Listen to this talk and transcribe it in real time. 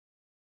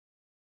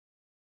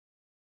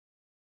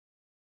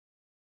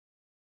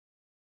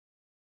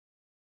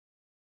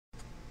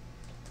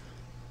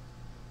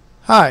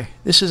Hi,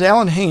 this is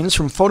Alan Haynes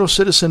from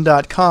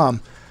photocitizen.com.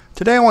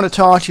 Today I want to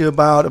talk to you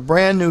about a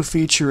brand new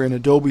feature in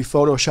Adobe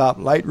Photoshop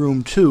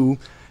Lightroom 2.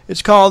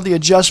 It's called the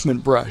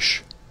adjustment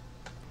brush.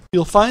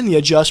 You'll find the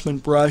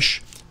adjustment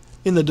brush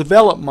in the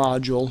develop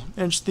module,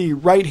 and it's the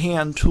right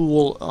hand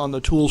tool on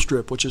the tool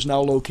strip, which is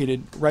now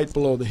located right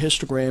below the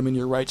histogram in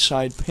your right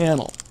side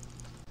panel.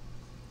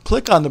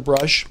 Click on the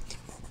brush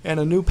and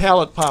a new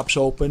palette pops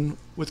open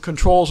with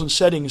controls and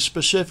settings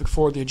specific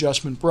for the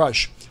adjustment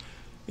brush.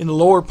 In the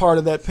lower part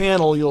of that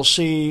panel you'll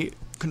see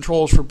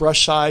controls for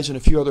brush size and a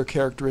few other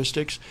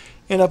characteristics,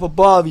 and up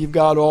above you've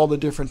got all the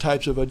different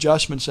types of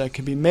adjustments that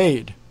can be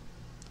made. In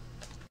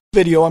this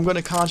video I'm going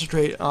to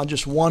concentrate on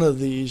just one of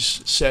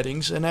these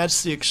settings, and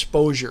that's the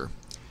exposure.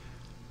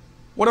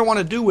 What I want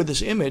to do with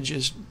this image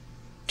is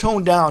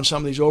tone down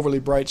some of these overly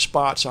bright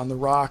spots on the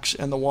rocks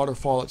and the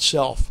waterfall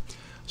itself.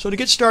 So to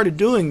get started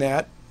doing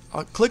that,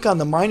 I'll click on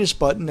the minus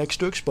button next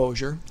to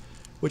exposure,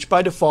 which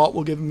by default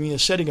will give me a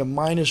setting of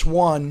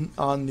 -1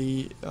 on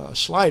the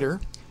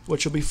slider,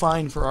 which will be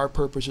fine for our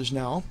purposes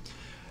now.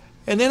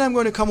 And then I'm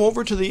going to come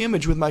over to the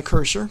image with my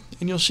cursor,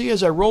 and you'll see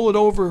as I roll it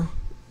over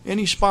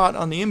any spot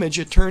on the image,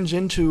 it turns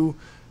into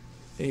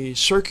a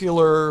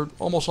circular,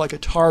 almost like a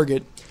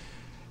target.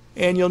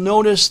 And you'll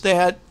notice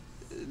that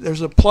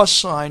there's a plus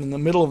sign in the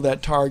middle of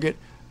that target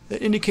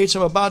that indicates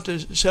I'm about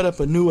to set up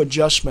a new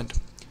adjustment.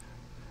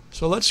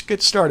 So let's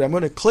get started. I'm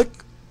going to click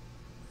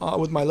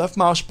with my left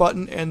mouse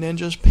button and then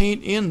just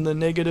paint in the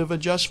negative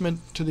adjustment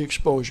to the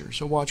exposure.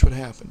 So watch what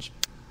happens.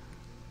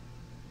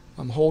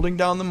 I'm holding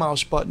down the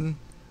mouse button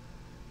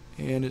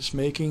and it's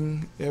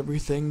making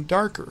everything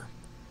darker.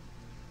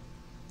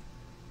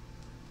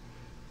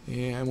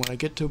 And when I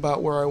get to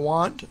about where I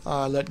want,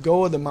 let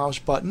go of the mouse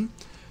button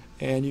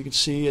and you can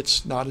see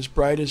it's not as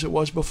bright as it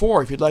was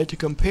before. If you'd like to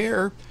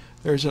compare,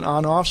 there's an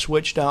on-off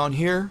switch down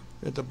here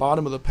at the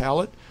bottom of the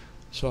palette.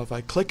 So if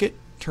I click it,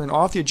 turn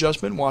off the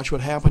adjustment, watch what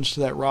happens to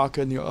that rock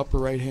in the upper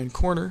right hand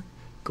corner.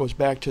 It goes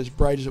back to as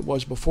bright as it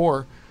was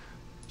before.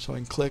 So I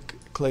can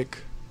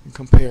click, and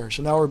compare.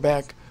 So now we're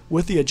back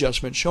with the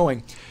adjustment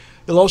showing.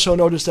 You'll also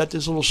notice that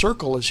this little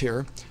circle is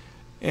here,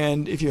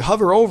 and if you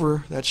hover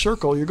over that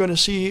circle you're going to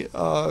see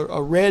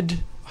a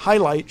red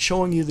highlight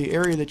showing you the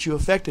area that you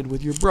affected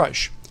with your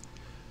brush.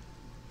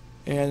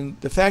 And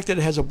the fact that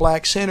it has a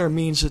black center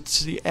means it's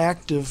the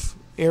active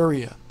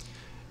area.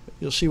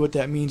 You'll see what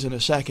that means in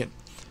a second.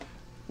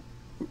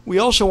 We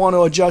also want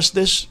to adjust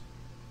this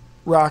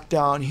rock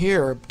down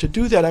here. To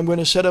do that I'm going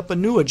to set up a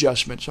new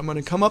adjustment. So I'm going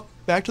to come up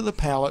back to the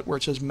palette where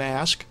it says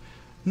Mask,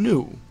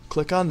 New.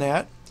 Click on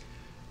that.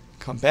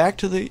 Come back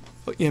to the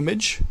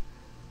image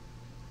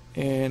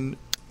and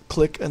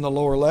click in the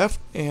lower left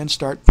and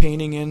start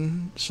painting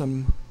in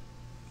some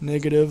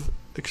negative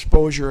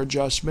exposure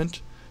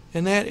adjustment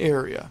in that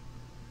area.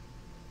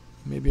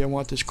 Maybe I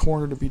want this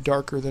corner to be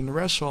darker than the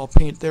rest, so I'll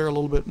paint there a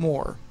little bit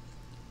more.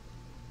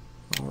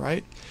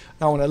 Alright,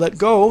 now when I let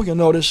go you'll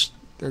notice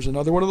there's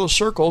another one of those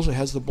circles. It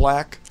has the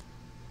black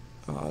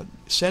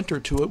center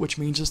to it, which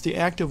means it's the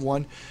active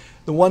one.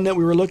 The one that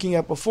we were looking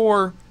at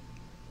before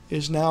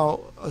is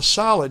now a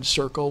solid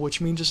circle, which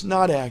means it's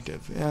not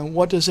active. And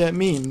what does that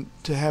mean,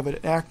 to have an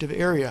active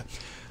area?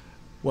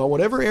 Well,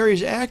 whatever area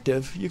is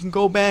active, you can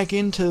go back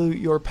into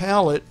your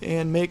palette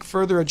and make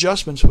further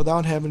adjustments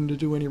without having to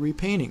do any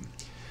repainting.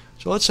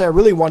 So let's say I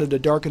really wanted to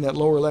darken that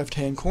lower left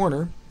hand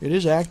corner. It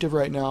is active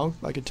right now.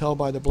 I can tell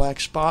by the black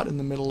spot in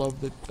the middle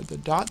of the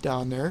dot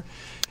down there.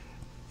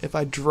 If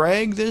I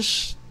drag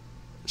this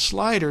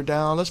slider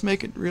down, let's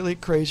make it really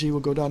crazy. We'll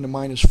go down to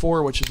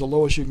 -4, which is the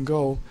lowest you can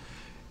go.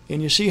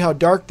 And you see how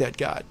dark that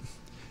got.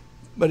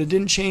 But it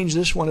didn't change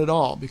this one at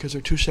all because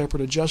they're two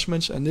separate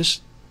adjustments, and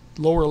this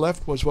lower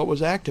left was what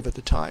was active at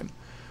the time.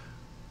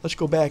 Let's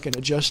go back and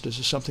adjust this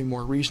to something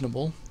more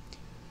reasonable.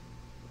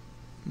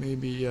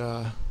 Maybe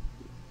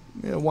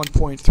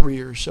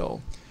 1.3 or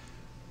so.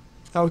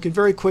 Now we can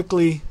very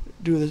quickly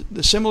do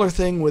the similar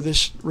thing with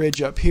this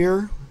ridge up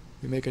here.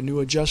 We make a new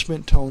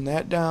adjustment, tone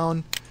that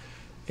down,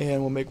 and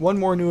we'll make one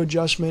more new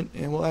adjustment,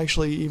 and we'll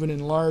actually even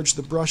enlarge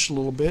the brush a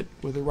little bit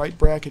with the right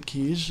bracket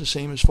keys, the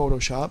same as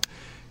Photoshop.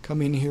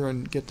 Come in here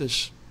and get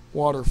this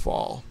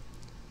waterfall.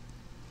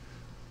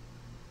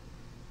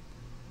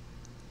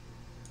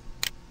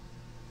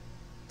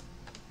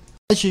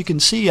 As you can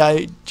see,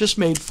 I just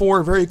made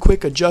 4 very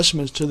quick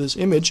adjustments to this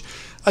image.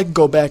 I can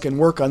go back and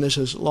work on this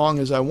as long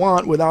as I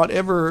want without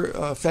ever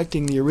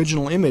affecting the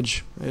original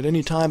image. At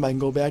any time I can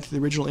go back to the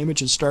original image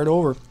and start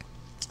over.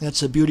 That's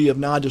the beauty of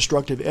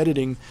non-destructive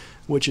editing,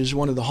 which is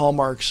one of the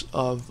hallmarks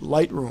of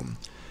Lightroom.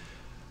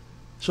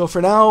 So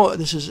for now,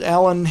 this is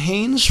Alan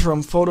Haynes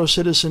from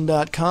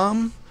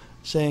photocitizen.com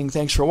saying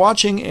thanks for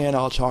watching, and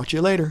I'll talk to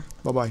you later.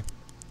 Bye-bye.